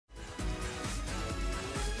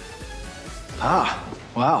Ah,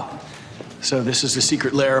 wow. So this is the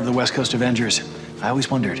secret lair of the West Coast Avengers. I always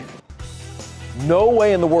wondered. No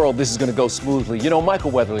way in the world this is going to go smoothly. You know,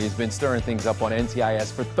 Michael Weatherly has been stirring things up on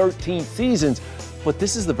NCIS for 13 seasons, but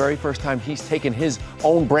this is the very first time he's taken his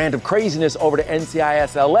own brand of craziness over to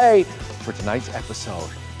NCIS LA for tonight's episode.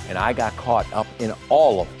 And I got caught up in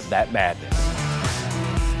all of that madness.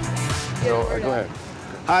 Go ahead.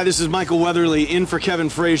 Hi, this is Michael Weatherly in for Kevin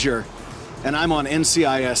Frazier, and I'm on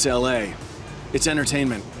NCIS LA. It's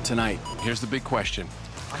entertainment tonight. Here's the big question.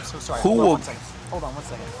 I'm so sorry. Who will... Hold on one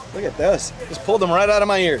second. Look at this. Just pulled them right out of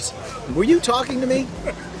my ears. Were you talking to me?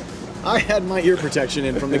 I had my ear protection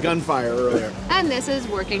in from the gunfire earlier. And this is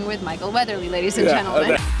Working with Michael Weatherly, ladies and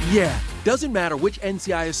gentlemen. Yeah, doesn't matter which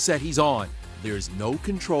NCIS set he's on. There's no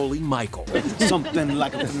controlling Michael. Something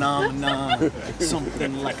like a phenomenon.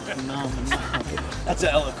 Something like a phenomenon. That's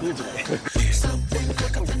a hella cool today.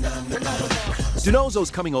 Dinozzo's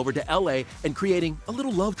coming over to LA and creating a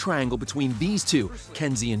little love triangle between these two,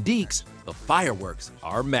 Kenzie and Deeks. The fireworks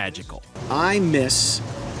are magical. I miss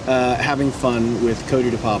having fun with Cody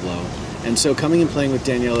DePablo, and so coming and playing with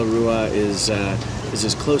Daniela Rua is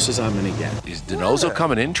as close as I'm gonna get. Is Dinozzo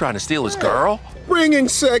coming in trying to steal his girl? Bringing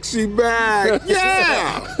sexy back,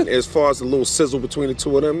 yeah! As far as the little sizzle between the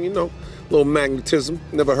two of them, you know, a little magnetism,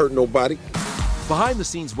 never hurt nobody. Behind the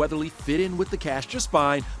scenes, Weatherly fit in with the cast just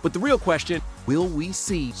fine, but the real question, will we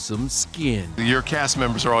see some skin? Your cast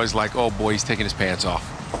members are always like, oh boy, he's taking his pants off.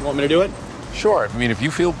 You want me to do it? Sure, I mean, if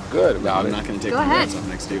you feel good about I'm it. not gonna take Go my ahead. pants off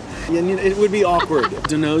next to you. Yeah, you know, it would be awkward.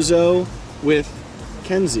 Dinozzo with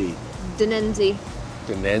Kenzie. Dinenzi.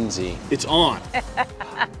 Dinenzi. It's on.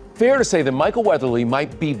 Fair to say that Michael Weatherly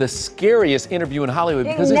might be the scariest interview in Hollywood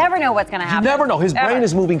because You never know what's going to happen. you never know. His Ever. brain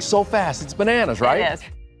is moving so fast. It's bananas, right? It is.